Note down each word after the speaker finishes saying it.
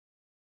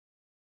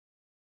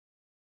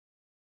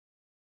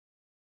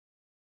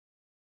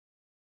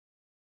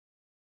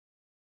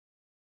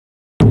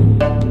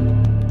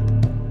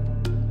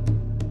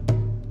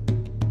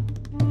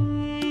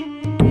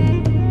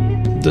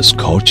The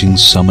scorching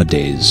summer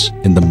days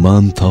in the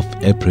month of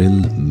April,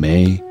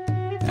 May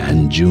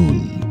and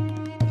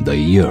June, the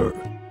year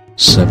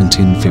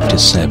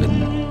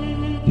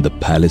 1757, the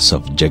palace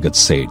of Jagat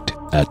Seth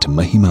at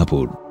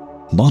Mahimapur,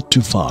 not too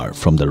far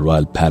from the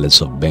royal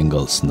palace of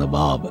Bengal's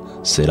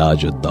Nawab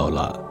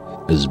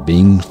Siraj-ud-Daula, is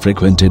being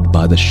frequented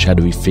by the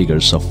shadowy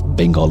figures of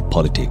Bengal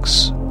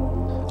politics.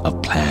 A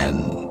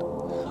plan,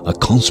 a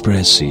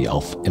conspiracy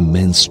of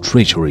immense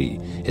treachery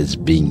is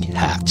being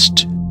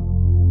hatched.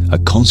 A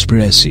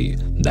conspiracy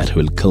that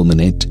will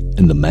culminate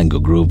in the mango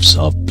groves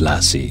of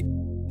Plassey,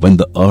 when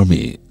the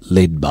army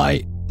led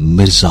by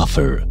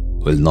Mirzafar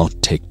will not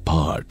take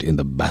part in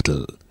the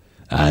battle,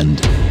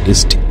 and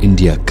East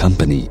India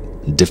Company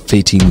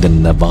defeating the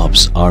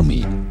Nawab's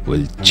army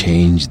will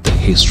change the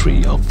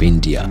history of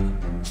India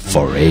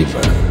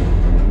forever.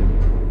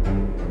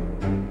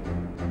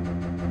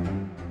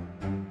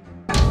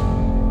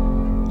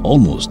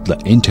 Almost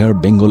the entire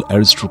Bengal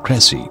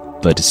aristocracy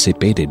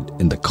participated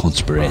in the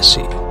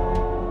conspiracy.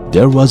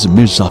 There was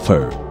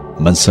Mirzafar,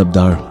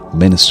 Mansabdar,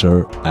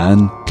 minister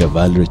and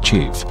cavalry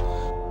chief.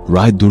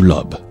 Rai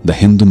Durlabh, the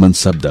Hindu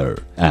Mansabdar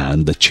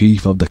and the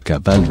chief of the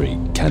cavalry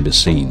can be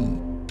seen.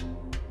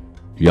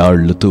 Yar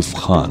Lutuf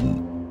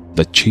Khan,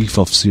 the chief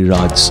of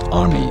Siraj's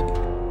army.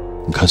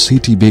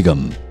 Ghasiti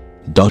Begum,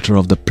 daughter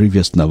of the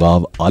previous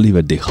Nawab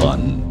Alivardi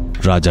Khan.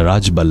 Raja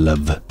Raj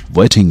Ballabh,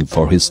 waiting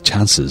for his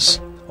chances,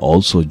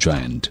 also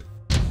joined.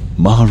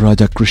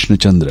 Maharaja Krishna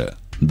Chandra,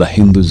 the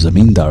Hindu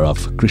zamindar of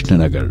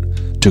Krishnanagar,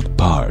 took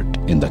part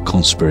in the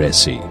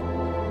conspiracy.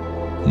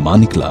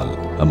 Maniklal,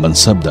 a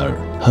Mansabdar,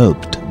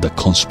 helped the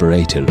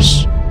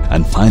conspirators.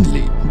 And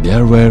finally,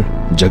 there were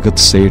Jagat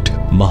Seth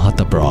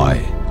Mahatap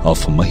Roy of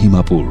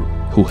Mahimapur,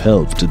 who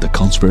helped the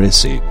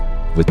conspiracy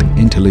with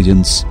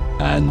intelligence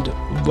and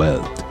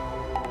wealth.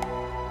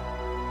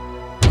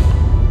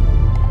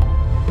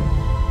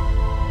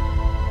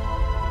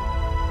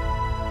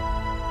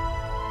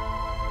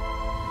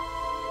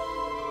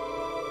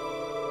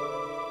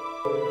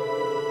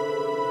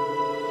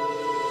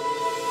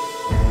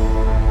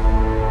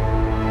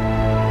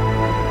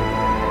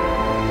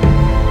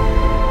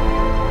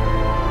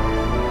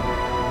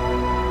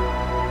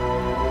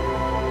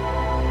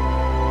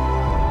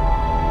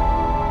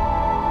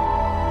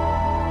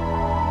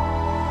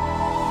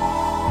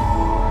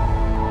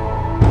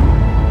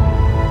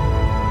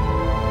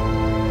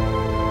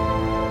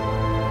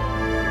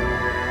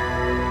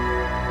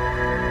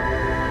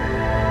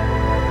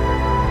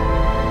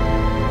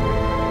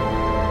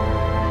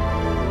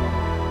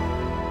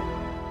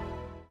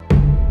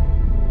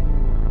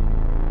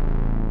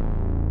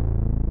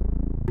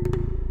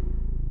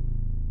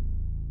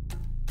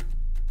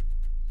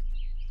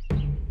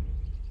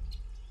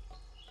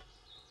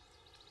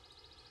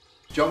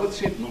 Jagat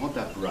Seth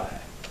Mahatap Rai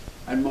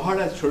and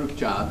Maharaj Swarup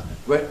Chand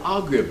were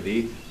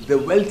arguably the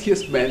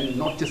wealthiest men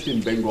not just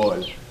in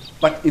Bengal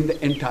but in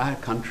the entire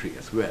country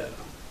as well.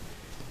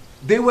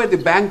 They were the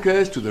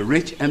bankers to the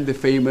rich and the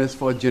famous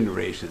for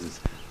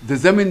generations, the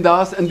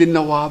zamindars and the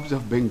nawabs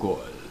of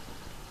Bengal.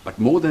 But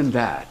more than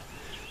that,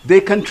 they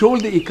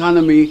controlled the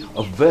economy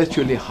of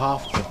virtually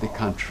half of the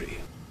country.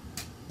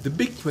 The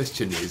big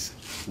question is,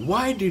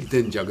 why did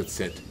then Jagat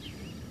Seth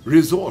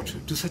resort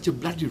to such a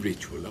bloody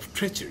ritual of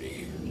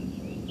treachery?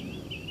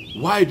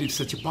 Why did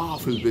such a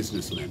powerful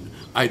businessman,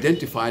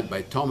 identified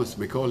by Thomas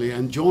Macaulay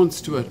and John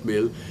Stuart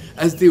Mill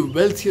as the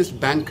wealthiest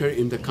banker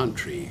in the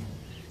country,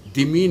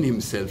 demean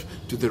himself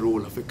to the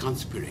role of a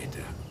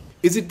conspirator?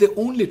 Is it the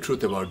only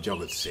truth about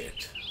Jagat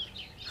Seth?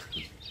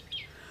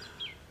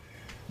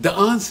 The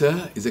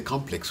answer is a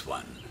complex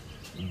one,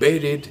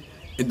 buried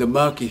in the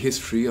murky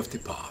history of the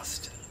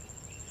past.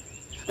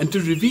 And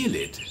to reveal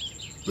it,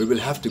 we will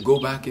have to go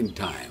back in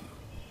time,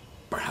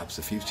 perhaps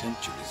a few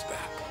centuries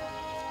back.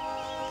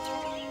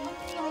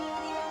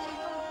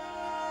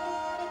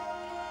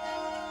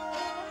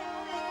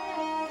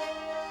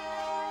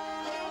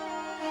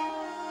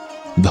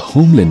 The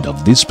homeland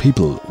of these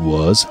people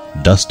was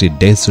dusty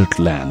desert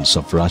lands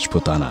of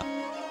Rajputana.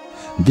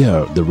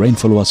 There the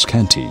rainfall was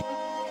scanty.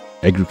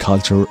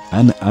 Agriculture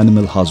and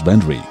animal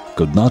husbandry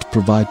could not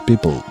provide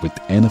people with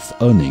enough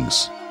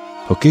earnings.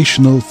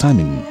 Occasional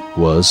famine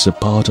was a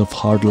part of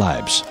hard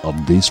lives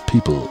of these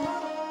people.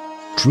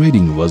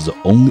 Trading was the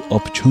only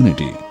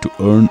opportunity to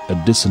earn a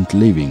decent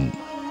living.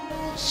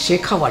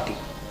 Shekhawati,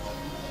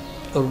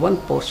 or one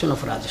portion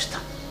of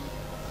Rajasthan,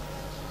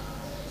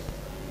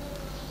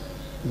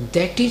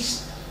 that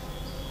is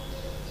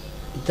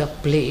the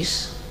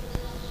place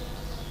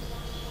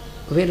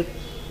where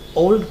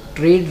old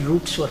trade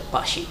routes were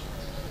passing.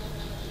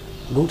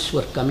 Goods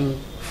were coming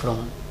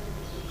from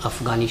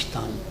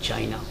Afghanistan,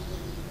 China,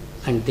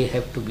 and they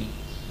have to be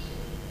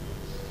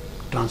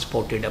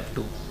transported up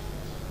to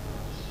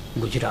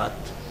Gujarat,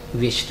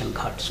 Western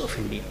Ghats of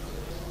India.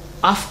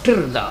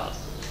 After the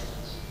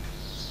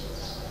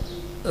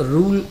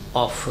rule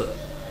of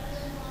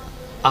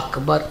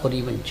Akbar or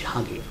even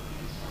Jahangir,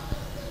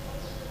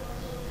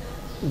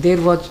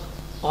 there was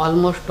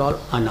almost all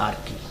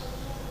anarchy.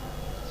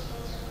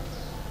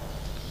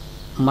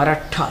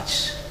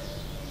 Marathas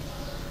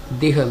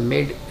they have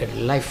made a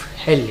life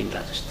hell in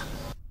Rajasthan.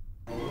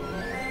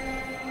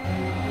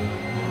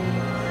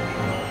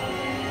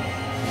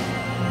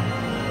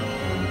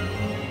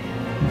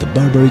 The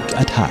barbaric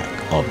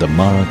attack of the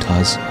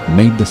Marathas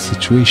made the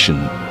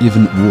situation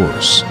even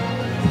worse.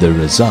 The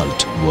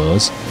result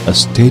was a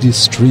steady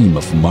stream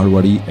of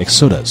Marwari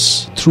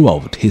exodus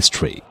throughout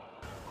history.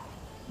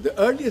 The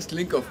earliest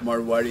link of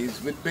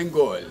Marwaris with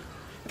Bengal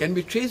can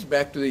be traced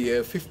back to the year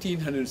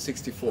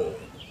 1564,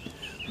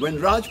 when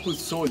Rajput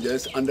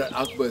soldiers under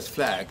Akbar's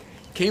flag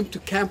came to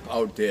camp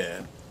out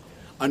there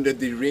under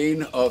the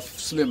reign of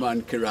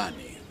Suleiman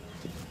Kirani.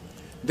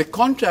 The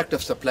contract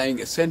of supplying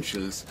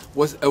essentials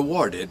was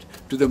awarded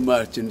to the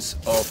merchants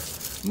of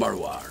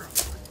Marwar.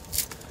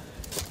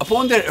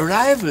 Upon their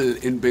arrival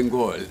in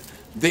Bengal,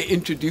 they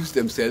introduced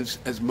themselves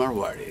as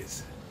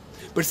Marwaris.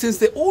 But since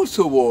they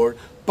also wore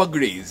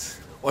pagris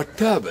or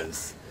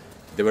turbans,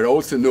 they were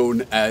also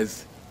known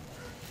as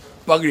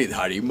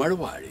Pagridhari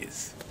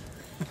Marwaris.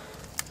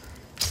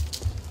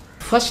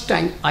 First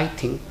time, I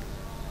think,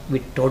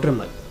 with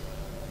Todramal,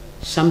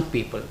 some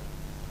people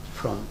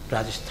from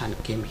Rajasthan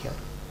came here,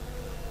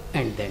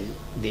 and then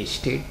they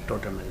stayed,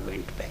 Todramal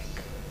went back.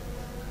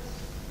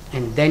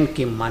 And then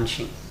came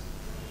Mansingh.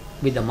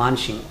 With the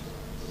Mansingh,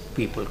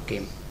 people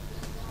came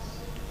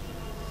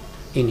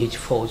in his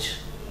force.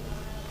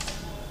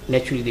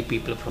 Naturally, the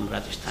people from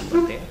Rajasthan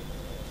were there.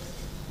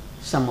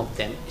 Some of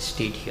them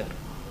stayed here.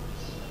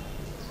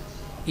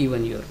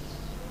 Even your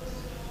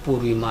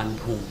Purvi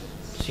Manbhum,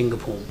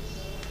 Singhbhum,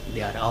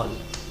 they are all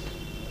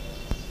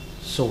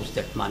shows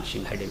that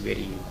Mansingh had a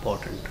very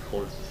important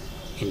role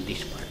in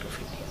this part of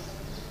India,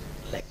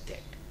 like that.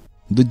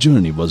 The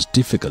journey was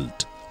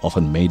difficult,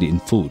 often made in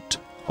foot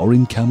or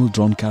in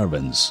camel-drawn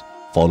caravans,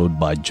 followed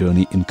by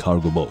journey in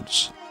cargo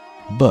boats.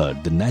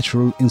 But the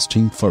natural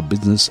instinct for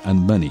business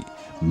and money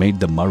made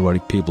the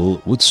Marwari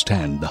people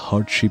withstand the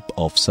hardship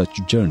of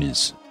such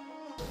journeys.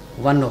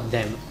 One of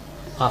them,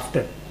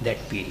 after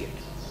that period,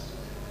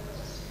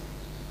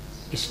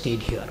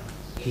 stayed here,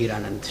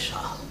 Hiranand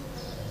Shah.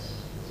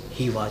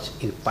 He was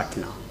in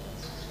Patna.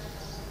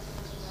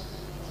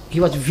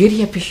 He was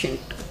very efficient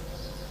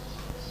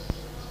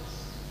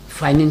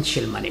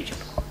financial manager.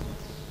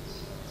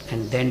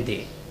 And then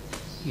the,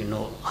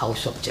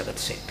 house of Jagat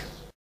Seth.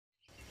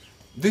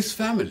 This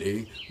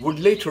family would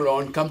later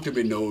on come to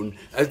be known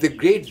as the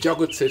great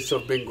Jagatseths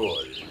of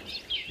Bengal,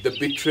 the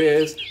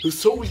betrayers who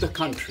sold the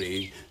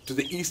country to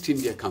the East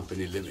India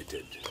Company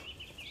Limited.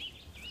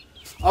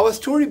 Our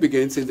story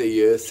begins in the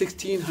year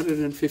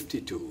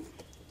 1652.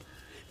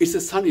 It's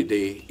a sunny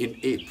day in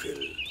April.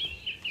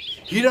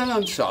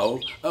 Hiranand Shah,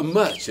 a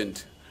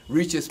merchant,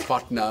 reaches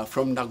Patna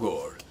from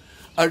Nagaur,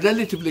 a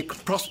relatively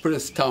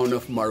prosperous town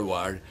of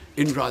Marwar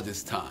in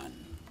Rajasthan.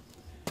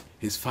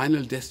 His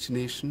final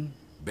destination,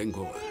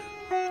 Bengal.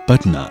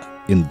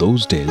 Patna in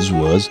those days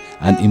was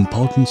an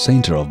important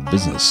center of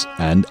business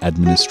and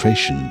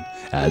administration,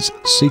 as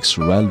 6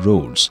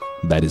 railroads,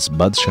 that is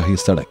Badshahi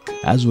Sadak,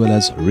 as well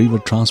as river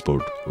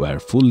transport were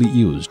fully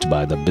used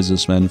by the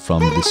businessmen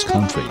from this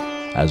country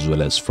as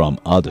well as from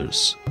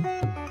others.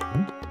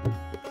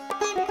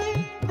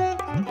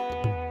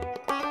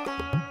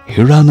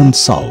 Hiranand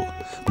Shah,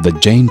 the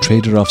Jain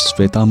trader of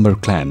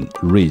Svetambar clan,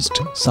 reached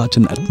such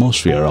an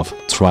atmosphere of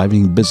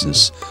thriving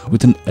business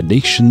with an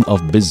addiction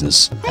of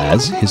business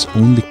as his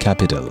only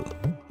capital.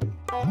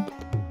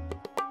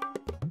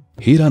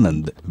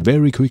 Hiranand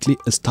very quickly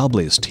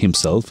established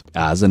himself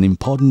as an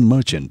important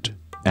merchant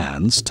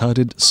and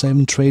started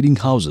 7 trading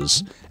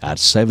houses at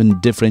 7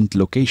 different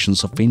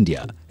locations of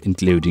India,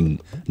 including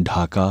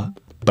Dhaka,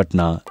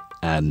 Patna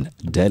and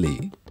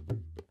Delhi.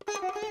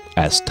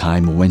 As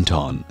time went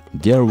on,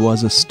 there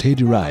was a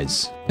steady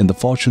rise in the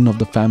fortune of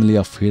the family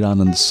of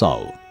Hiranand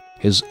Shah.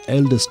 His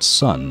eldest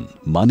son,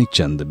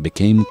 Manikchand,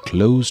 became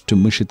close to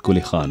Murshid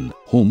Quli Khan,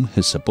 whom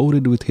he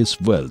supported with his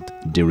wealth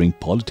during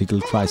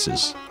political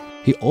crisis.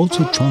 He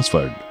also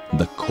transferred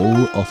the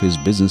core of his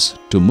business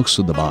to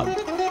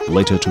Murshidabad,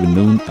 later to be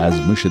known as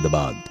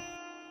Murshidabad.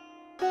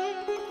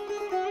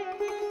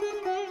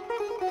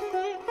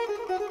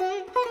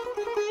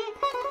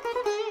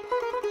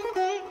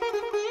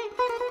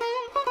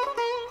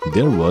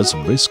 There was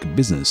brisk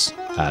business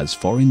as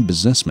foreign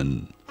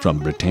businessmen from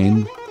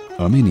Britain,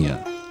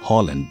 Armenia,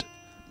 Holland,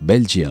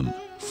 Belgium,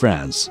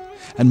 France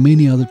and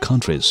many other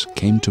countries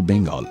came to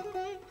Bengal.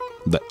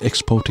 The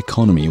export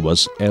economy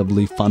was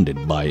ably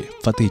funded by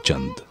Fateh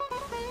Chand.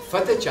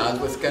 Fateh Chand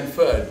was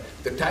conferred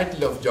the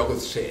title of Jagat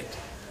Seth,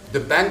 the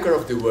banker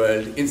of the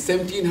world, in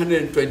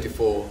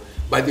 1724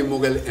 by the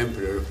Mughal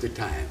emperor of the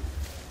time.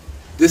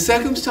 The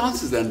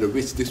circumstances under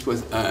which this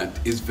was earned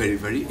is very,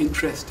 very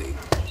interesting.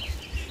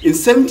 In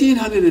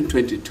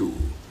 1722,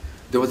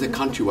 there was a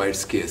countrywide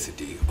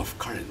scarcity of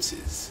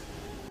currencies.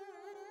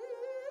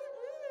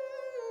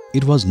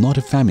 It was not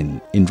a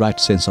famine in right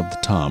sense of the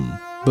term,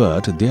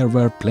 but there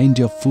were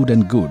plenty of food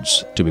and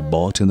goods to be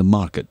bought in the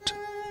market.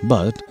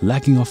 But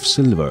lacking of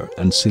silver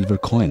and silver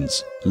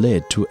coins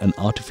led to an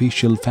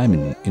artificial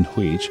famine in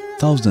which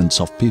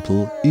thousands of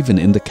people, even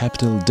in the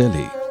capital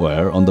Delhi,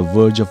 were on the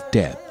verge of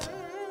death.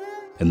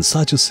 In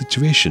such a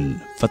situation,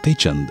 Fateh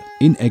Chand,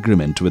 in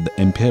agreement with the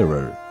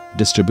emperor,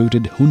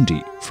 distributed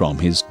hundi from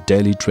his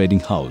Delhi trading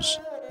house.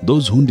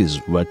 Those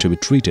hundis were to be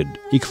treated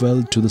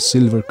equal to the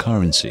silver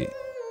currency.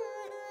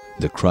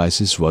 The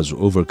crisis was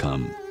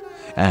overcome,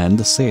 and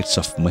the Seths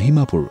of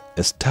Mahimapur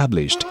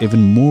established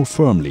even more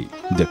firmly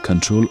their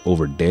control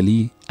over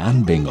Delhi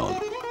and Bengal.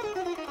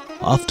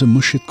 After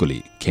Murshid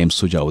Quli came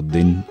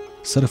Sujauddin,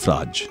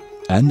 Sarafraj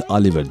and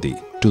Alivardi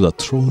to the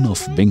throne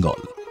of Bengal.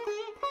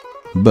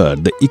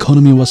 But the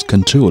economy was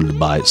controlled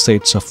by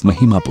Seths of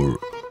Mahimapur.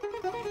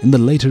 In the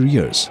later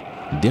years,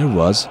 there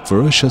was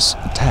ferocious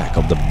attack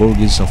of the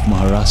Borghese of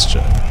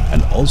Maharashtra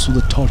and also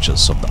the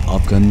tortures of the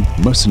Afghan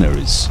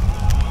mercenaries.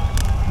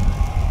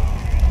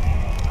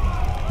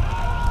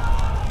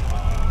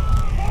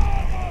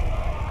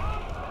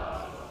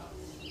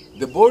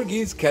 The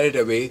Borghese carried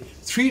away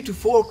 3 to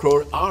 4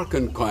 crore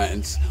Arkan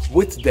coins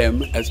with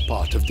them as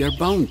part of their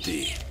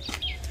bounty.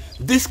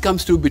 This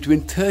comes to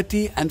between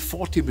 30 and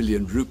 40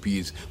 billion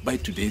rupees by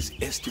today's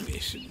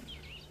estimation.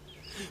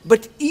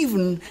 But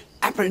even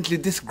apparently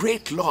this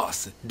great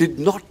loss did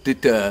not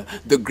deter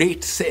the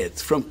great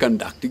Seths from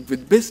conducting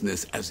with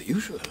business as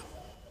usual.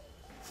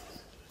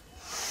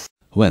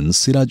 When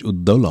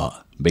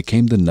Siraj-ud-Daula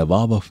became the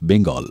Nawab of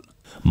Bengal,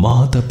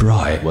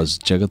 Mahatabai was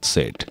Jagat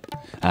Seth,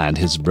 and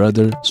his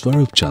brother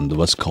Swarup Chand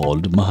was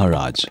called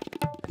Maharaj.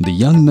 The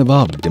young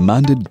Nawab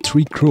demanded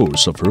 3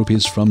 crores of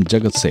rupees from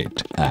Jagat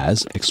Seth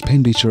as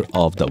expenditure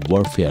of the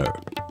warfare.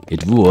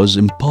 It was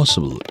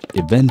impossible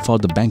even for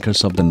the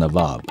bankers of the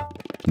Nawab.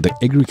 The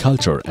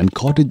agriculture and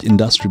cottage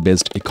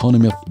industry-based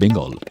economy of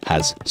Bengal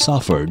has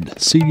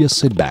suffered serious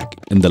setback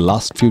in the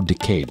last few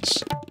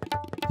decades.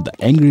 The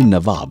angry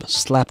Nawab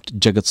slapped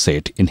Jagat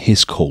Seth in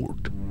his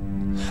court.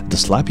 The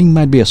slapping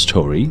might be a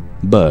story,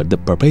 but the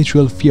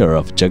perpetual fear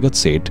of Jagat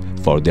Seth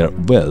for their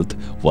wealth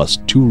was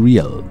too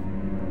real.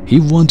 He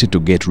wanted to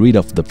get rid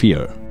of the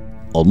fear.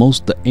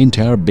 Almost the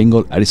entire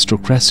Bengal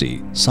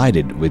aristocracy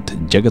sided with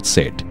Jagat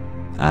Seth,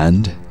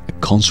 and a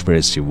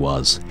conspiracy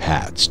was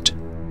hatched.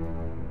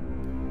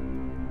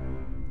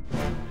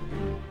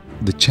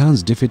 The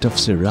chance defeat of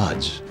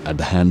Siraj at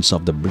the hands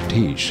of the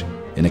British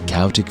in a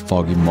chaotic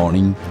foggy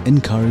morning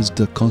encouraged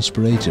the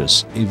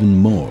conspirators even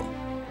more.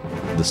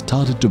 They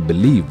started to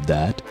believe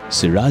that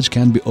Siraj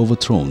can be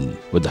overthrown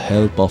with the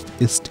help of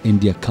East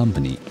India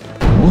Company.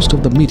 Most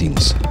of the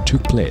meetings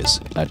took place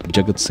at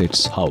Jagat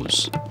Seth's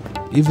house.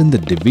 Even the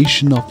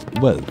division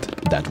of wealth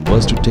that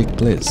was to take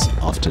place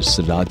after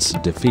Siraj's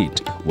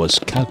defeat was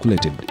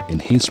calculated in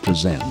his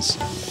presence.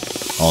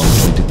 On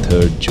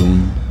 23rd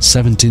June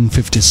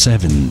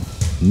 1757,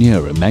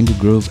 near a mango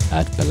grove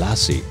at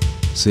Palasi,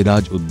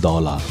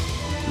 Siraj-ud-Daula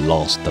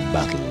lost the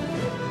battle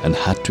and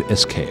had to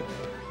escape.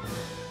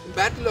 The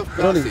Battle of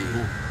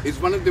Plassey is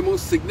one of the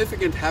most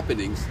significant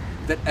happenings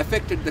that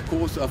affected the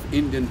course of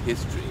Indian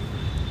history.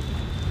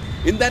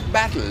 In that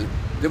battle,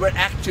 there were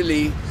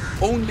actually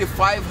only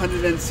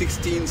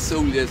 516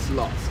 soldiers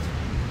lost.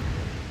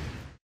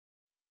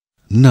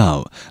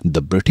 Now,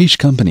 the British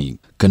Company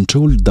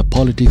controlled the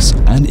politics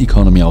and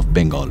economy of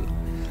Bengal.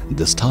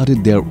 They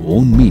started their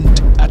own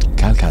mint at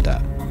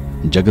Calcutta.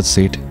 Jagat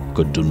Seth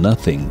could do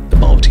nothing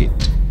about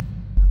it.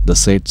 The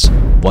Seths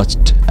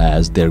watched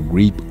as their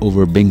grip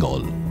over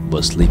Bengal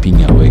was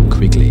slipping away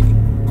quickly.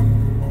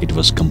 It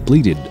was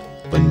completed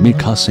when Mir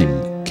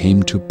Qasim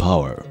came to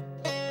power.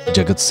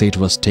 Jagat Seth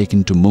was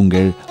taken to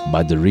Munger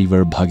by the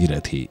river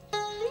Bhagirathi.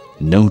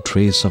 No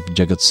trace of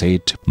Jagat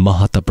Seth,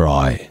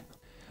 Mahatabai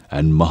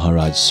and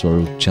Maharaj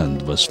Swarup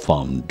Chand was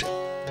found.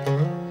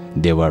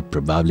 They were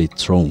probably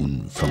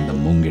thrown from the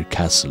Munger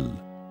castle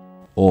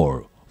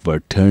or were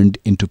turned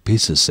into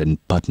pieces in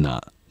Patna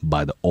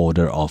by the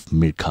order of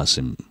Mir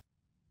Qasim.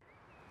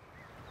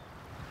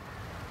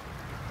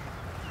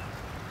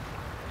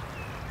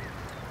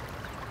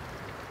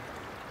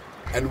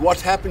 And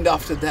what happened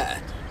after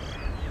that?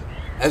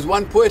 As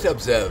one poet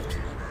observed,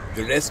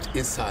 the rest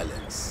is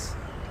silence.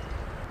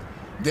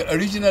 The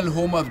original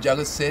home of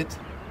Jagat Seth,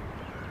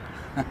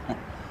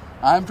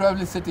 I'm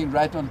probably sitting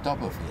right on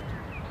top of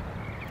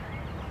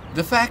it.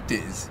 The fact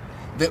is,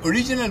 the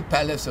original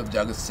palace of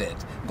Jagat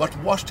Seth got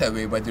washed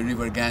away by the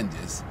river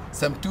Ganges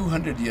some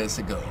 200 years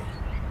ago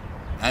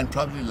and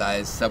probably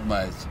lies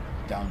submerged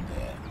down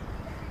there.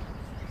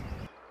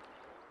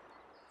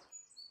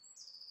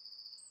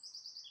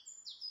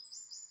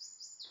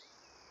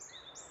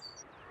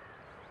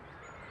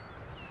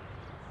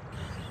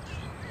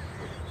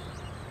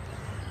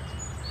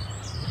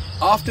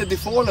 After the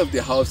fall of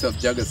the house of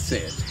Jagat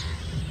Seth,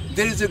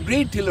 there is a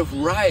great deal of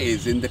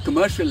rise in the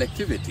commercial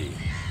activity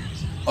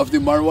of the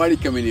Marwari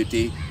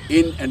community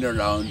in and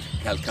around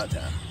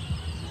Calcutta.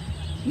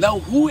 Now,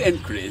 who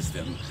encouraged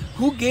them?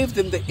 Who gave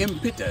them the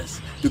impetus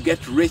to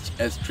get rich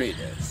as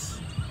traders?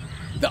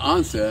 The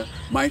answer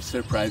might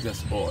surprise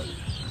us all.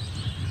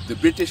 The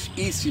British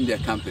East India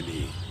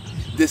Company,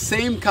 the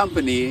same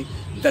company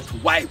that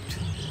wiped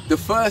the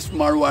first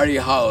Marwari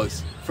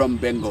house from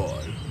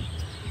Bengal.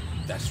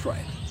 That's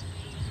right.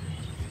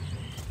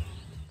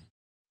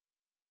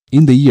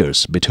 In the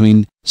years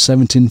between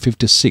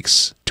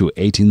 1756 to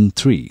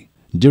 1803,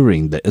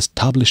 during the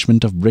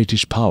establishment of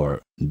British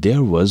power,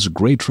 there was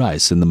great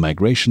rise in the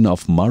migration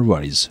of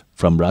Marwaris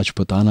from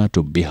Rajputana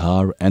to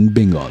Bihar and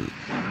Bengal.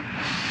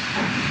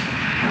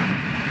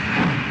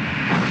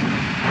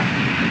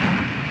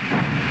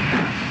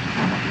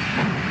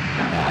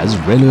 As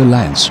railway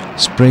lines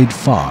spread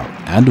far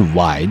and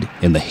wide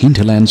in the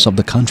hinterlands of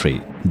the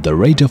country, the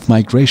rate of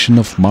migration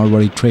of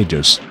Marwari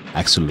traders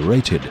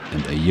accelerated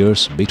in the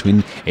years between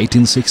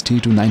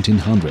 1860 to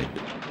 1900.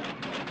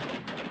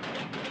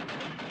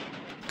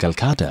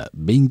 Calcutta,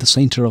 being the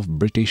center of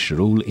British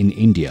rule in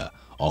India,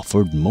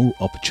 offered more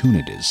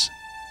opportunities.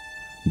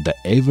 The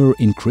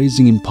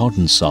ever-increasing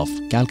importance of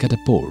Calcutta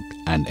port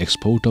and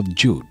export of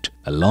jute,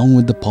 along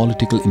with the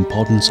political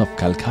importance of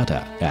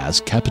Calcutta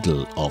as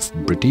capital of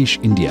British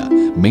India,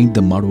 made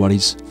the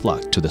Marwaris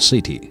flock to the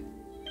city.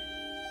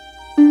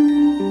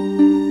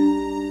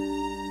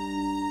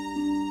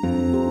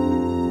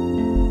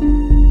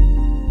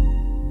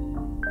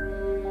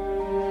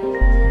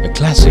 A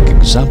classic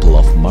example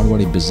of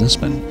Marwari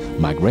businessmen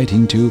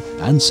migrating to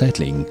and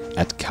settling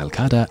at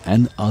Calcutta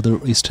and other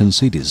eastern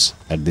cities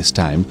at this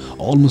time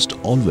almost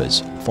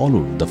always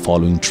followed the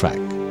following track.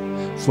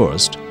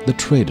 First, the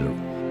trader,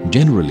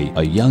 generally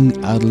a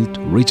young adult,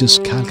 reaches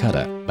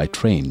Calcutta by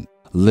train,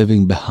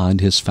 leaving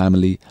behind his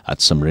family at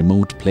some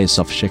remote place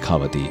of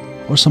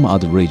Shekhawati or some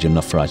other region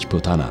of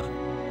Rajputana.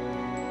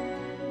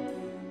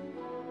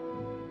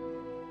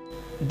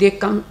 They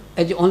come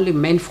as only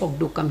men folk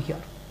do come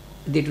here.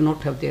 They do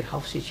not have their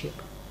houses here.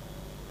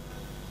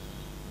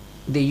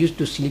 They used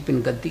to sleep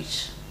in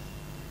gaddis.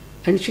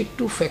 And see,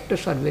 two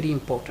factors are very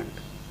important,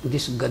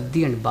 this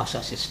gaddi and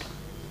basa system.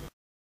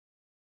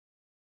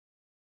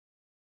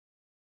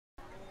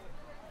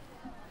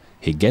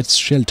 He gets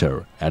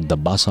shelter at the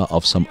basa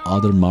of some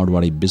other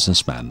Marwari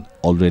businessman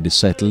already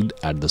settled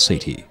at the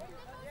city.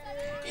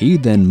 He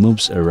then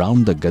moves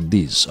around the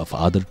gaddis of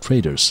other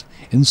traders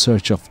in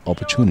search of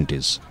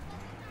opportunities.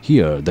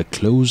 Here, the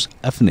close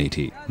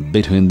affinity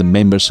between the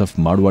members of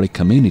Marwari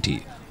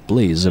community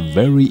plays a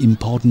very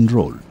important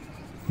role.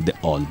 They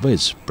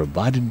always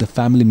provided the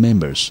family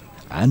members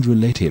and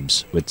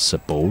relatives with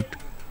support,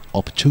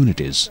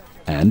 opportunities,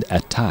 and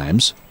at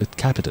times with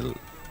capital.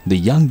 The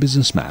young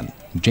businessman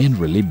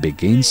generally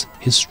begins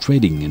his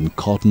trading in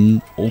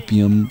cotton,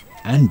 opium,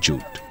 and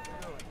jute.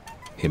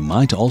 He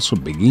might also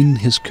begin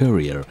his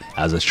career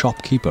as a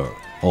shopkeeper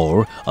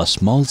or a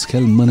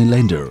small-scale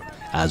moneylender,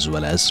 as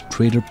well as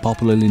trader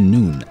popularly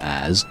known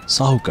as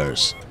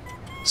sahukars.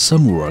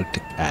 Some worked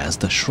as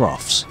the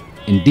shroffs,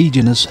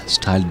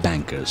 indigenous-styled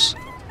bankers.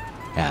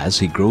 As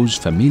he grows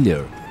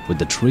familiar with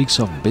the tricks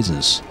of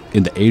business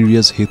in the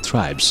areas he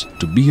thrives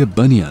to be a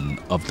banyan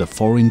of the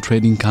foreign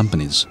trading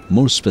companies,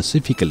 more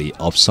specifically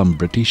of some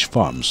British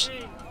firms.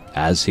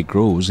 As he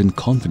grows in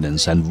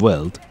confidence and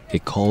wealth, he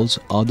calls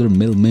other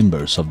male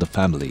members of the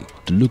family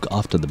to look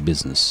after the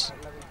business.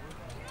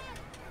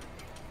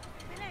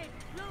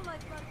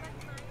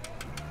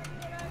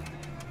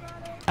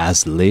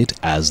 As late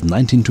as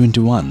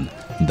 1921,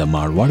 the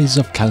Marwaris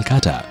of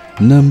Calcutta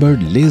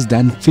numbered less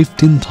than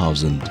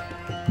 15,000.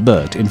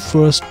 But in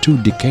first 2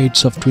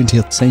 decades of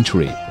 20th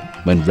century,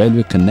 when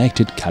railway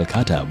connected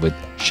Calcutta with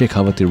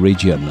Shekhawati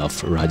region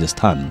of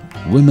Rajasthan,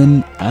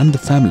 women and the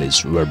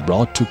families were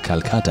brought to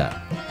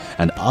Calcutta.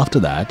 And after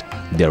that,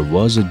 there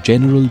was a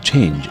general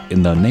change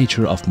in the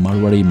nature of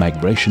Marwari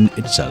migration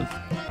itself.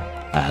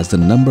 As the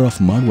number of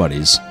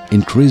Marwaris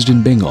increased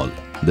in Bengal,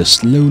 they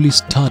slowly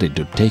started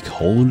to take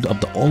hold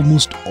of the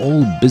almost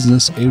all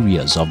business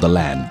areas of the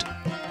land.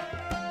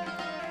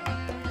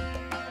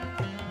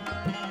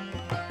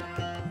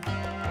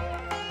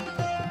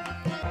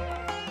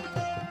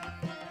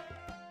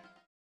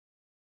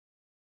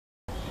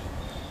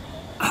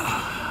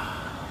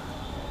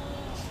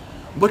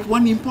 But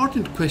one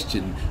important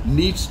question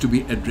needs to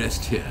be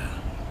addressed here.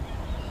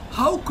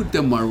 How could the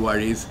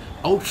Marwaris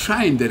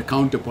outshine their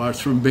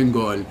counterparts from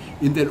Bengal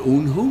in their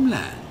own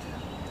homeland?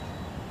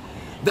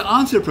 The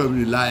answer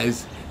probably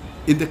lies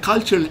in the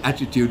cultural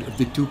attitude of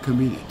the two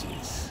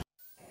communities.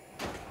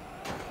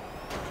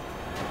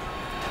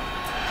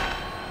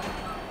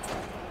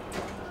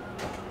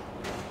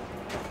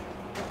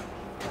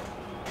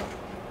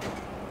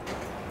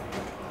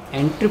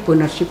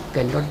 Entrepreneurship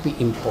cannot be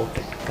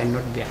imported,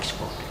 cannot be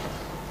exported.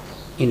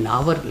 In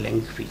our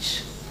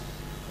language,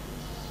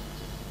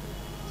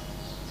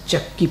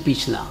 चक्की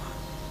पीसना,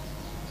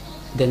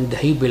 then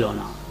दही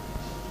बिलोना,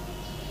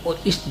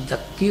 और इस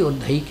चक्की और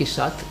दही के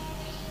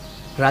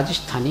साथ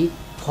राजस्थानी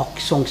फोक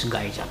सॉन्ग्स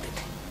गाए जाते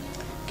थे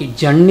कि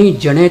जन्नी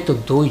जने तो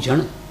दो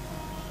जन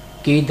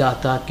के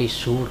दाता के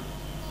सूर,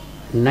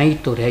 नहीं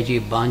तो रह जे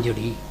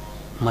बांजड़ी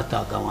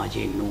मता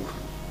गंवाजे नूर.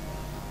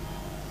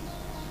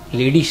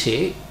 लेडी से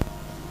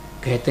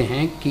कहते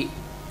हैं कि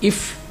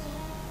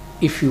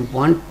if you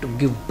want to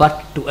give birth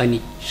to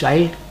any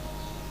child,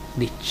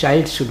 the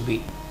child should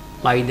be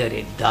either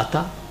a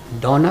data,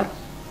 donor,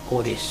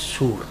 or a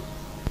sur,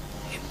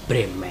 a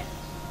brave man.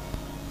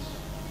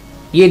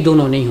 ये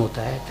दोनों नहीं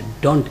होता है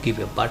तो don't give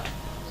a birth,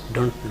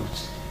 don't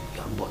lose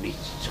your body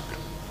sugar.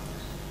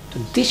 So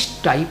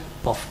this type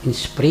of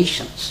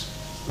inspirations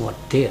were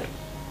there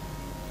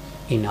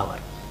in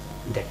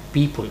that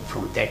people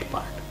from that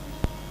part.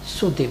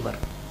 So they were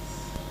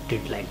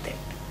did like that.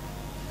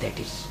 That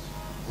is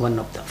one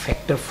of the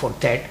factor for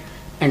that.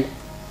 And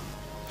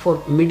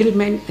for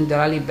middlemen and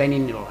Dalali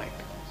Benin, all right.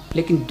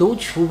 लेकिन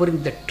those who were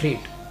in the trade,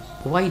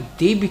 why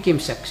they became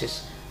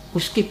success,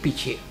 उसके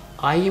पीछे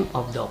I am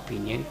of the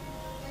opinion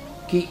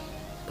कि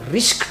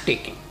risk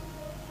taking,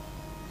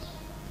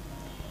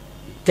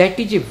 that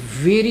is a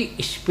very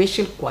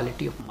special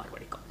quality of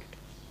Marwari community.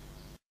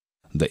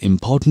 The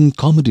important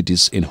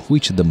commodities in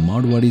which the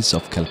Marwaris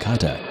of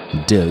Calcutta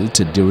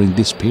dealt during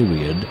this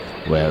period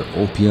were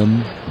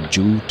opium,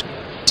 jute,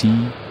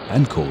 tea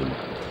and coal.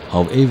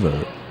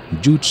 However,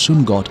 jute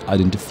soon got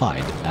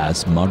identified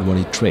as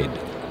Marwari trade,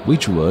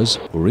 which was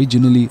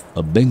originally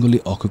a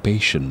Bengali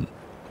occupation.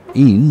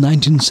 In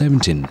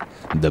 1917,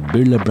 the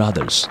Birla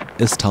brothers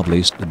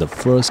established the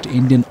first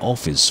Indian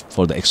office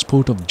for the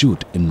export of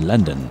jute in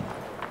London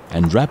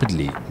and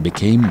rapidly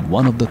became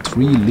one of the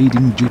 3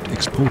 leading jute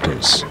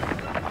exporters.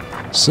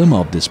 Some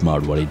of these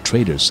Marwari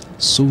traders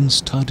soon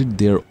started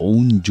their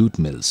own jute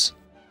mills.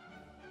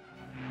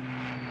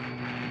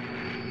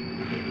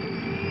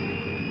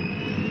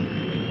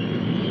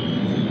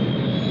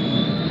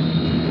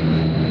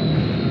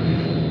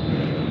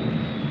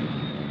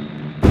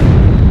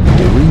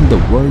 During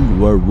the World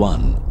War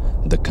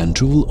I, the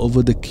control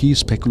over the key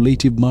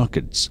speculative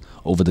markets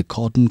over the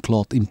cotton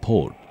cloth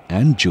import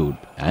and jute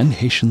and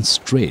Haitians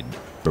trade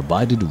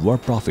provided war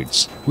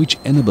profits which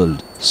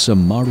enabled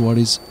some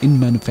Marwaris in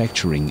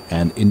manufacturing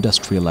and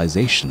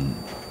industrialization.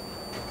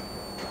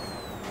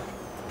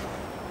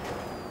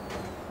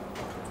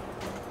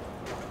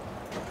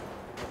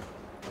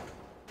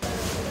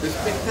 The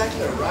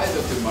spectacular rise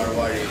of the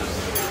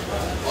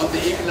Marwaris on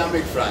the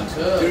economic front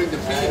during the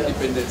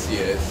pre-independence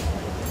years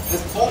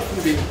has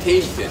often been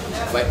tainted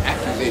by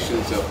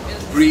accusations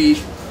of greed,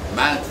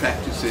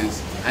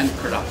 malpractices and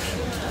corruption.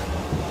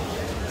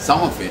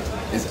 Some of it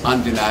is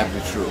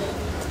undeniably true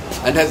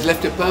and has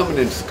left a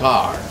permanent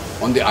scar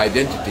on the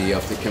identity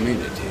of the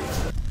community.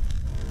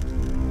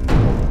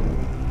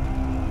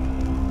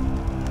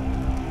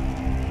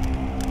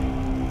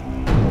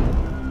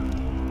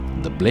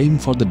 The blame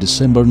for the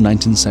December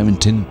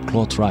 1917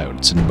 cloth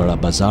riots in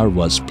Burrabazar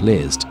was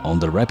placed on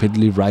the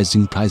rapidly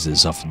rising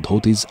prices of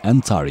dhotis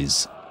and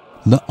saris.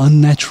 The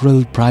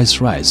unnatural price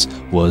rise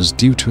was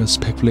due to a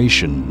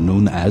speculation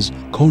known as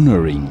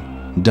cornering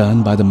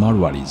done by the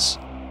Marwaris.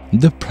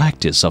 The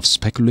practice of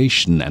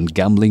speculation and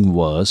gambling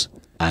was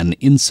an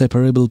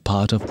inseparable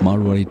part of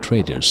Marwari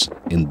traders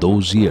in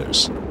those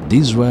years.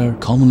 These were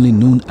commonly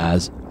known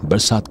as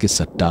Barsat ke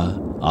Satta,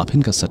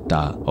 Apin ka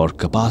Satta or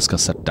Kapas ka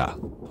Satta.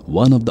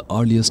 One of the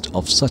earliest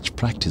of such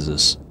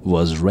practices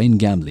was rain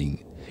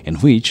gambling, in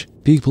which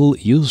people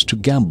used to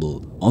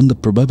gamble on the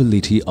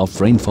probability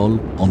of rainfall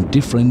on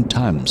different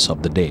times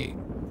of the day.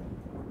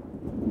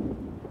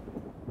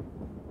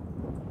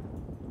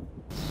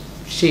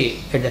 Say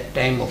at the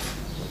time of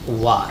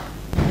war,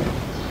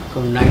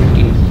 from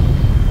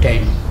 1910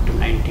 to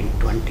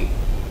 1920,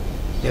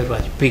 there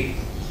was big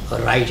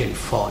rise and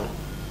fall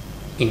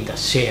in the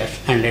shares,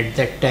 and at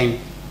that time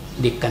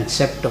the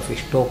concept of a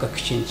stock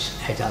exchange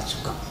has also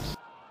come.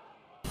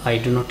 I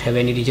do not have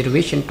any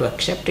reservation to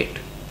accept it.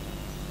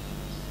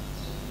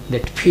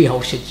 That fee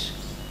houses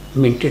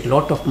minted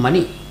lot of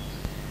money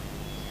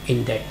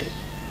in that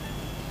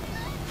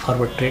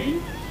forward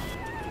trading.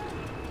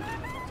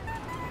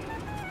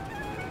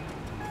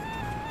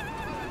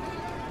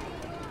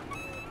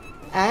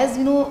 As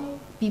you know,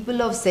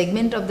 people of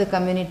segment of the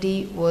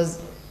community was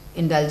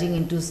indulging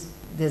into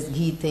this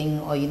ghee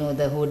thing, or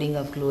the hoarding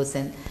of clothes,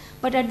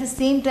 but at the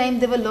same time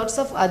there were lots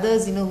of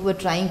others who were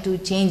trying to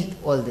change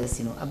all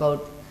this,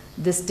 about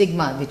the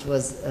stigma which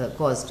was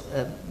caused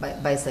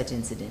by such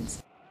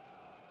incidents.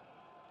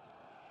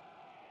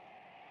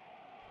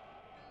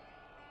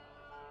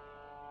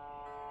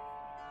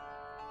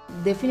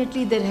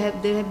 Definitely there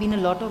have been a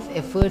lot of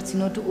efforts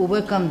to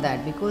overcome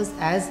that, because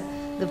as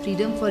the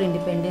freedom for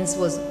independence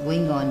was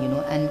going on,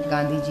 and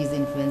Gandhiji's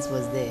influence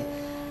was there,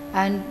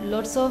 and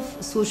lots of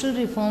social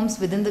reforms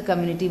within the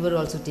community were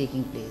also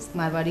taking place.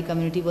 Marwari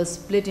community was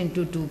split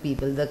into 2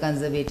 people, the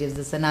conservatives,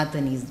 the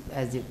Sanatanis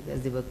as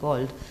they were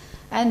called,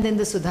 and then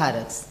the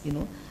Sudharaks,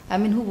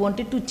 who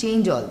wanted to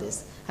change all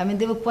this.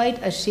 They were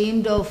quite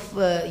ashamed of,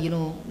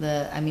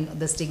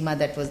 the stigma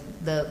that was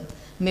the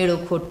Medo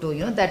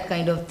Khotto, that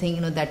kind of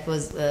thing, that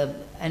was,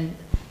 and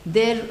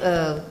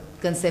their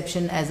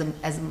conception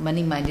as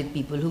money-minded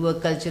people who were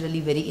culturally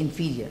very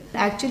inferior.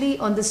 Actually,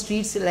 on the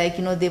streets,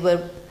 they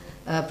were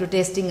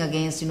protesting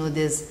against,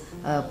 this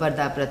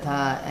Parda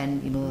Pratha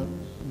and,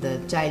 the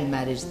child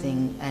marriage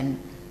thing and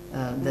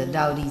the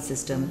dowry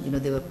system,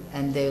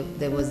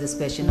 there was this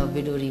question of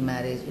widow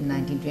remarriage. In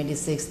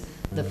 1926,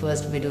 the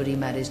first widow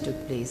remarriage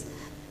took place.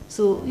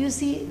 So you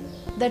see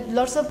that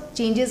lots of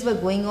changes were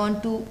going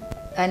on too,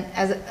 and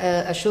as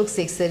Ashok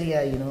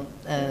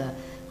Seksaria,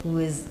 who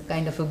is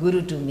kind of a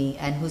guru to me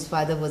and whose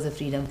father was a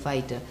freedom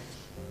fighter,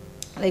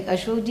 like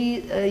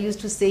Ashokji used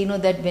to say, you know,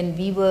 that when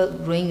we were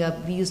growing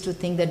up, we used to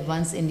think that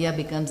once India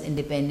becomes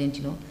independent,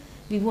 you know,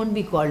 we won't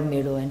be called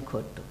Medo and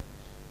Khotto.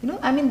 You know,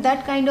 I mean,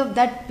 that kind of,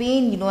 that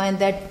pain, you know, and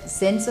that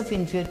sense of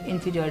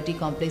inferiority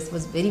complex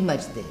was very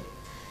much there.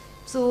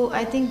 So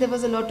I think there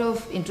was a lot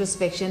of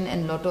introspection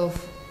and lot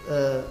of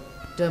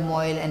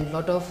turmoil and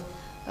lot of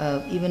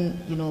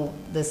even, you know,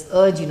 this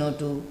urge, you know,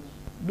 to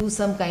do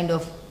some kind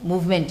of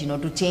movement, you know,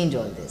 to change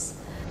all this.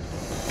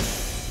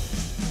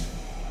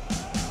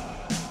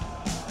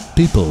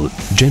 People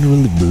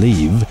generally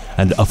believe,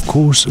 and of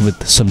course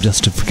with some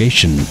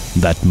justification,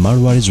 that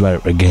Marwaris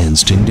were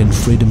against Indian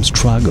freedom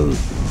struggle.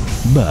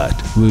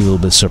 But we will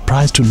be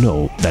surprised to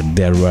know that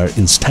there were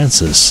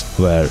instances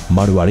where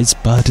Marwaris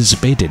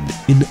participated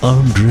in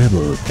armed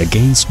rebel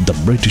against the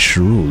British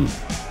rule.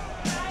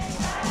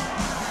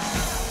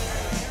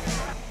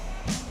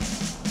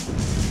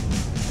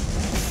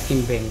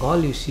 In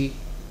Bengal, you see,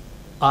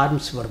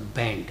 arms were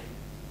banned,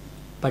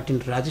 but in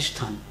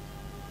Rajasthan,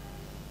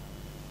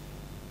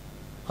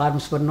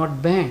 arms were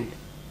not banned.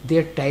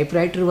 Their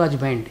typewriter was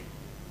banned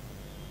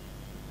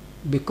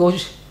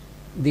because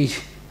the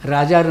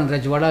Raja and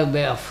Rajwada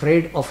were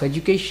afraid of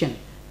education.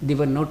 They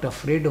were not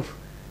afraid of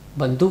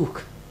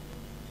banduk.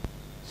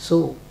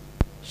 So,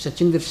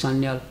 Sachinder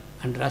Sanyal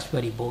and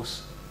Rashbari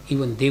Bose,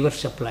 even they were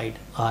supplied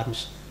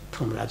arms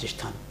from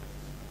Rajasthan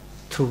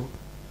through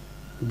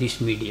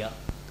this media.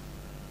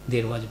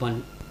 There was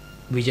one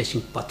Vijay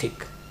Singh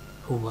Pathik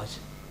who was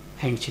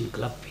hands in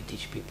glove with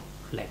these people,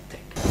 like that.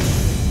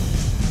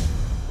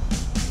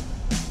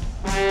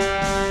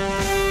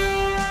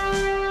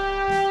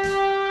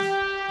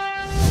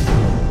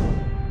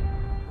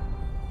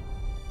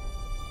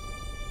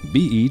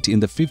 Be it in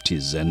the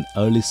 50s and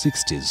early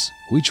 60s,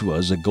 which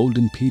was a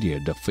golden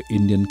period of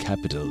Indian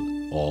capital,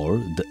 or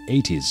the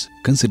 80s,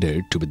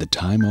 considered to be the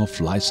time of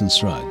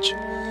license Raj,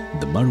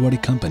 the Marwari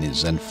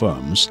companies and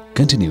firms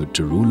continued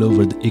to rule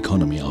over the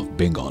economy of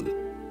Bengal.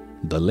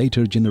 The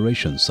later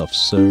generations of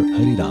Sir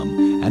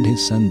Hariram and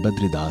his son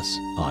Badridas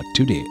are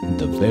today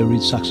the very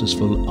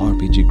successful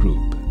RPG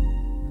group.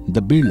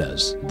 The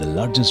Birlas, the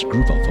largest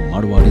group of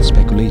Marwari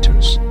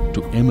speculators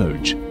to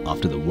emerge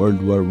after the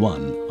World War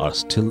I, are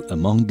still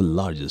among the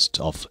largest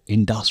of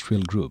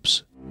industrial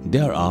groups.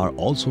 There are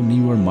also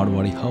newer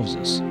Marwari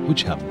houses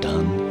which have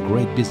done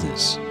great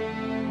business.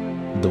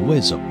 The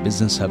ways of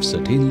business have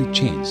certainly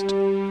changed.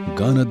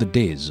 Gone are the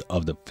days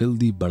of the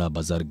filthy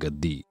Burrabazar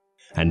Gaddi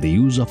and the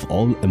use of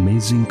all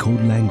amazing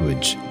code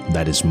language,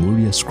 that is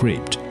Murya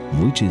script,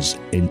 which is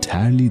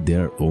entirely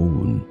their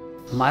own.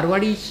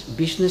 Marwari's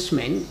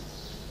businessmen,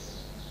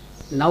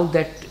 now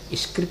that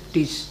script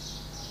is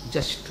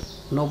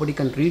just nobody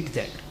can read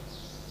that,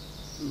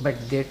 but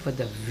that was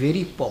a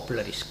very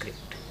popular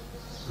script,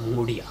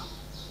 Mudia.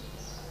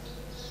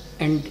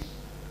 And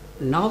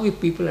now we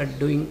people are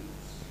doing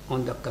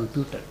on the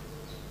computer,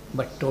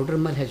 but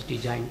Todermal has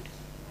designed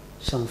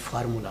some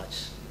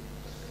formulas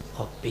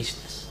of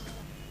business.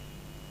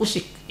 उस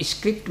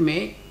script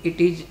में it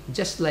is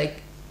just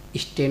like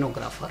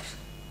stenographer,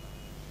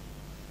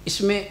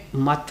 इसमें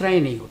मात्राएं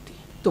नहीं होती,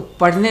 तो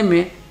पढ़ने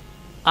में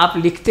आप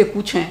लिखते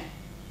कुछ हैं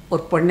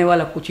और पढ़ने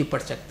वाला कुछ ही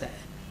पढ़ सकता है.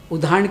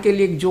 उदाहरण के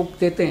लिए एक जोक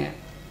देते हैं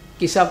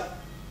कि सब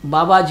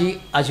बाबा जी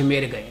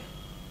अजमेर गए,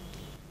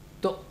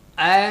 तो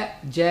ऐ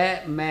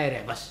जय मैं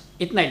रे, बस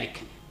इतना ही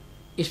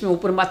लिखेंगे, इसमें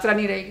ऊपर मात्रा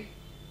नहीं रहेगी.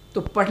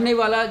 तो पढ़ने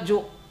वाला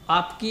जो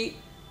आपकी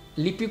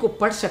लिपि को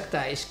पढ़ सकता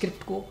है,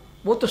 स्क्रिप्ट को,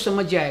 वो तो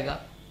समझ जाएगा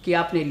कि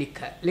आपने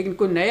लिखा है. लेकिन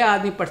कोई नया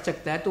आदमी पढ़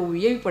सकता है तो वो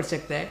ये भी पढ़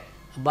सकता है,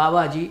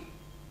 बाबा जी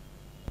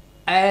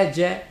ऐ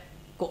जय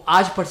को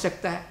आज पढ़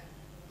सकता है,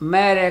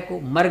 मैं रे को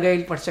मर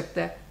गए पढ़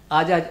सकता है,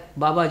 आज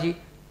बाबा जी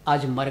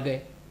आज मर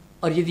गए.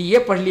 और यदि ये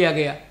पढ़ लिया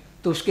गया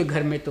तो उसके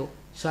घर में तो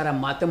सारा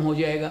मातम हो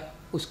जाएगा,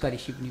 उसका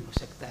रिसीव नहीं हो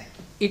सकता है.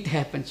 इट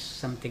हैपन्स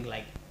समथिंग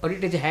लाइक, और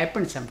it is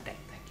happen sometime.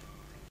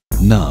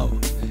 Now,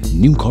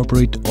 new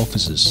corporate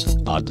offices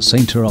are the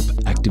center of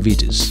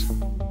activities.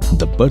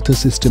 The Bertha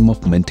system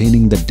of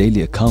maintaining the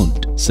daily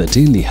account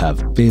certainly have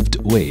paved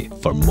way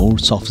for more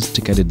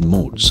sophisticated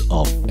modes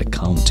of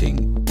accounting.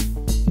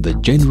 The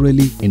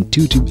generally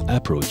intuitive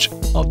approach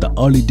of the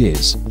early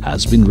days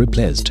has been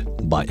replaced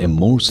by a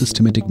more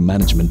systematic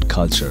management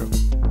culture.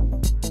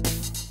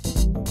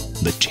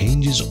 The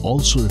change is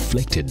also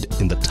reflected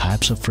in the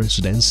types of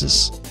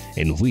residences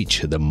in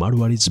which the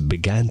Marwaris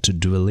began to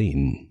dwell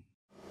in.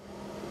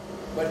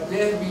 But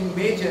there have been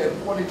major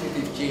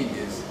qualitative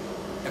changes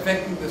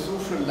affecting the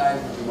social life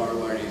of the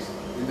Marwaris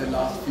in the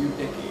last few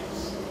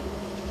decades.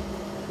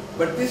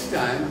 But this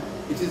time,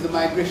 it is the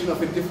migration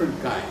of a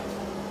different kind.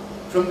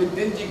 From the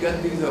dingy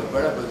gandhis of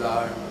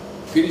Burrabazar,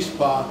 Girish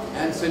Park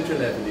and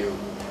Central Avenue,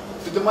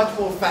 to the much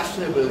more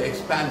fashionable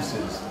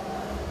expanses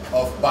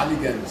of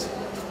Baligans,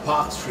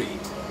 Park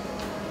Street,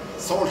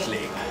 Salt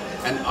Lake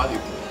and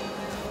Alipur.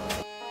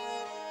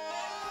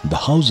 The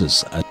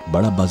houses at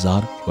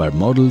Burrabazar were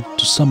modelled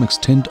to some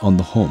extent on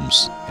the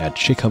homes at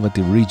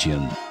Shekhawati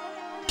region.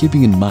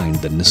 Keeping in mind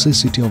the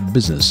necessity of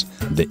business,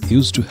 they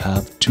used to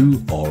have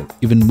 2 or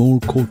even more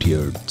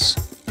courtyards.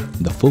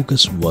 The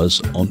focus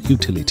was on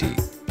utility.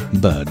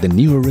 But the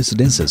newer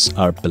residences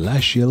are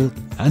palatial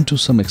and to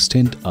some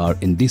extent are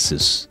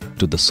indices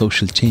to the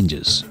social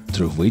changes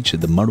through which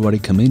the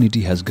Marwari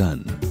community has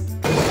gone.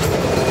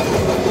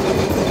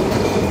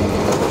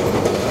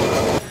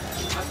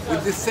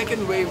 With this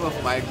second wave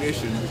of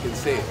migration, we can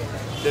say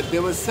that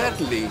there was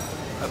certainly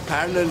a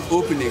parallel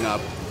opening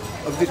up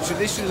of the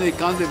traditionally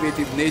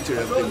conservative nature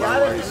of the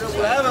Marwari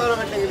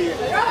society.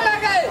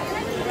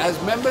 As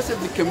members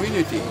of the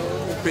community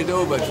spread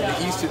over to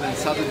the eastern and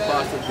southern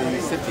parts of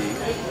the city,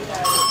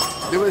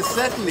 there was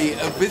certainly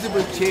a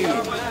visible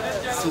change,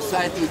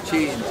 societal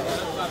change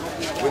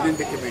within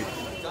the community.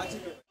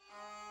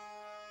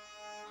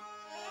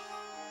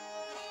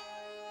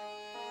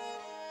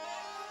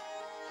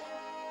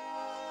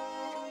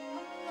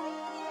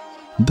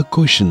 The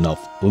question of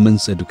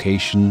women's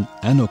education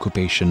and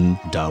occupation,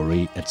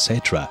 dowry,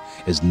 etc.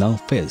 is now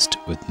faced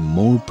with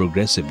more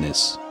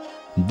progressiveness.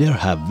 There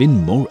have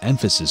been more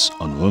emphasis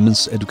on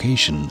women's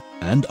education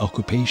and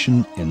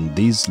occupation in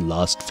these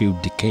last few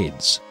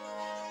decades.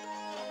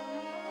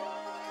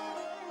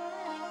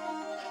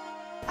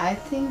 I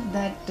think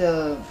that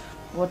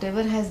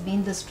whatever has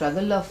been the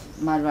struggle of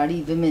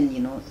Marwari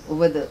women,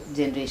 over the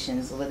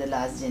generations, over the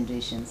last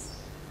generations,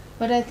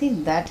 but I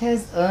think that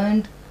has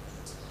earned,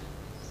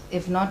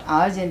 if not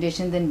our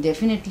generation, then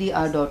definitely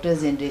our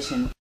daughter's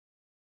generation.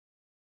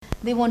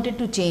 They wanted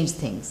to change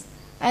things.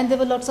 And there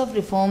were lots of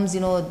reforms,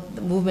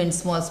 the movements,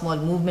 small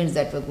movements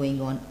that were going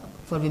on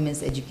for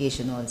women's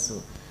education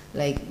also.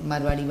 Like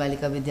Marwari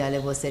Balika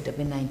Vidyalaya was set up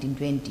in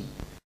 1920.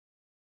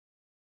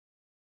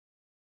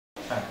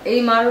 এই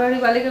মারওয়ারি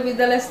বালিকা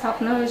বিদ্যালয়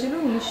স্থাপনা হয়েছিল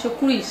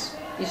 1920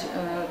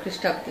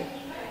 খ্রিস্টাব্দে।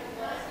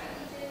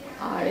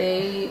 আর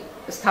এই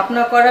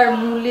স্থাপনা করার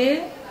মূলে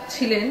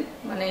ছিলেন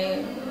মানে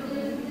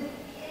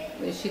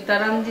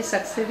সীতারামজি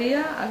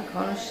সাকসেরিয়া আর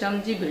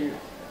ঘনশ্যামজি বিড়লা।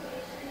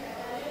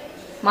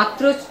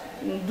 মাত্র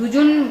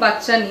দুজন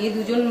বাচ্চা নিয়ে,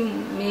 দুজন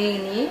মেয়ে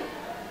নিয়ে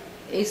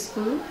এই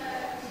স্কুল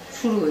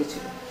শুরু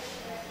হয়েছিল।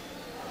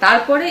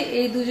 তারপরে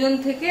এই দুজন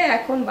থেকে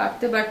এখন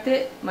বাড়তে বাড়তে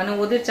মানে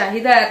ওদের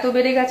চাহিদা এত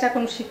বেড়ে গেছে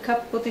এখন শিক্ষা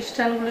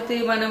প্রতিষ্ঠানগুলোতে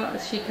মানে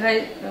শিক্ষায়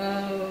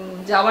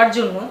যাওয়ার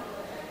জন্য,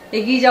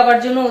 এগিয়ে যাওয়ার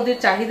জন্য ওদের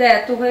চাহিদা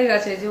এত হয়ে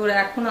গেছে যে ওরা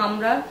এখন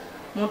আমরা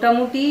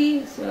মোটামুটি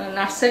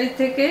নার্সারি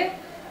থেকে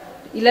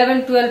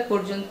 11-12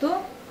 পর্যন্ত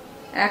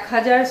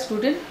 1000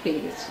 স্টুডেন্ট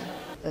পেয়ে গেছি।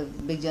 A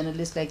big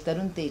journalist like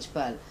Tarun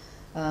Tejpal,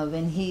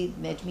 when he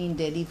met me in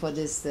Delhi for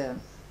this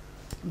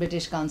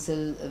British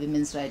Council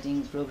Women's Writing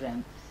program,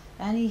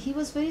 and he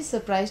was very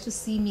surprised to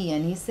see me,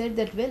 and he said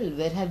that, well,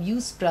 where have you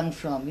sprung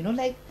from?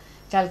 Like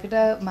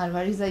Calcutta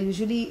Marwaris are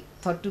usually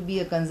thought to be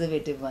a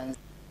conservative ones.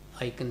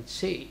 I can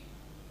say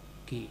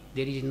that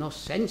there is no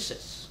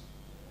census,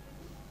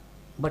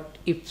 but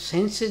if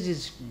census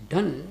is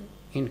done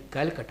in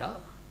Calcutta,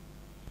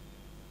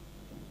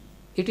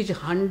 it is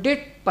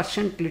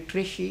 100%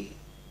 literacy.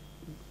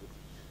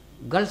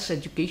 Girls'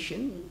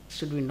 education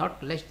should be not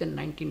less than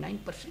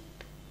 99%.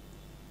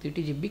 It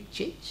is a big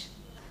change.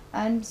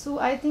 And so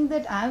I think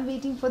that I am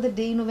waiting for the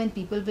day, when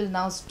people will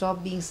now stop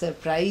being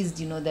surprised,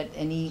 that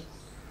any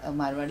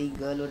Marwari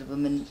girl or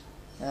woman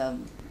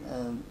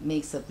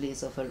makes a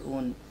place of her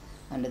own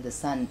under the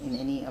sun in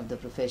any of the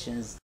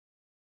professions.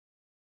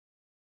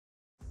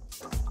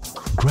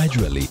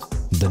 Gradually,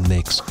 the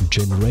next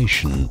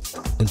generation,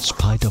 in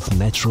spite of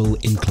natural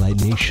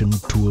inclination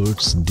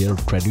towards their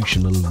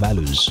traditional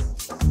values,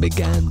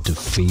 began to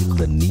feel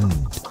the need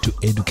to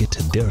educate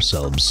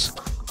themselves,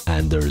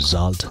 and the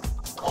result,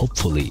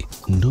 hopefully,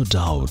 no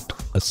doubt,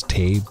 a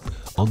step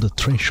on the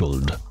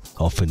threshold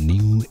of a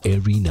new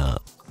arena.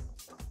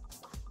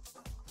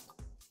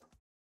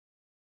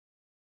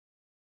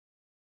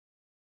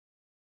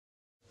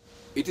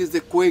 It is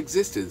the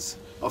coexistence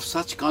of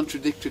such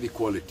contradictory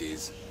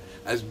qualities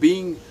as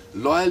being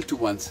loyal to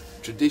one's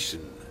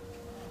tradition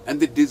and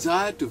the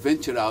desire to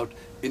venture out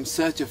in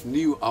search of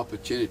new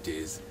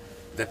opportunities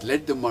that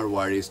led the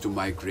Marwaris to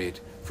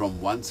migrate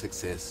from one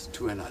success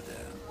to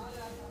another.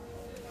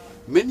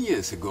 Many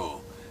years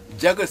ago,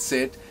 Jagat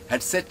Seth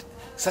had set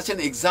such an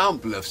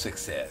example of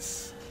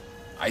success,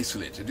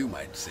 isolated you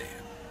might say.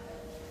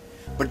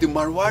 But the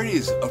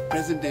Marwaris of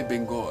present-day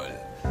Bengal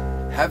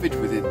have it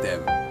within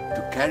them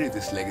to carry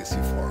this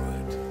legacy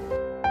forward.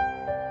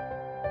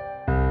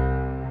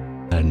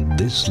 And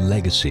this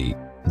legacy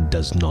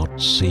does not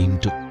seem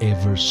to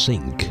ever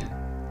sink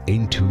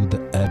into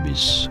the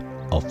abyss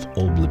of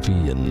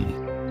oblivion.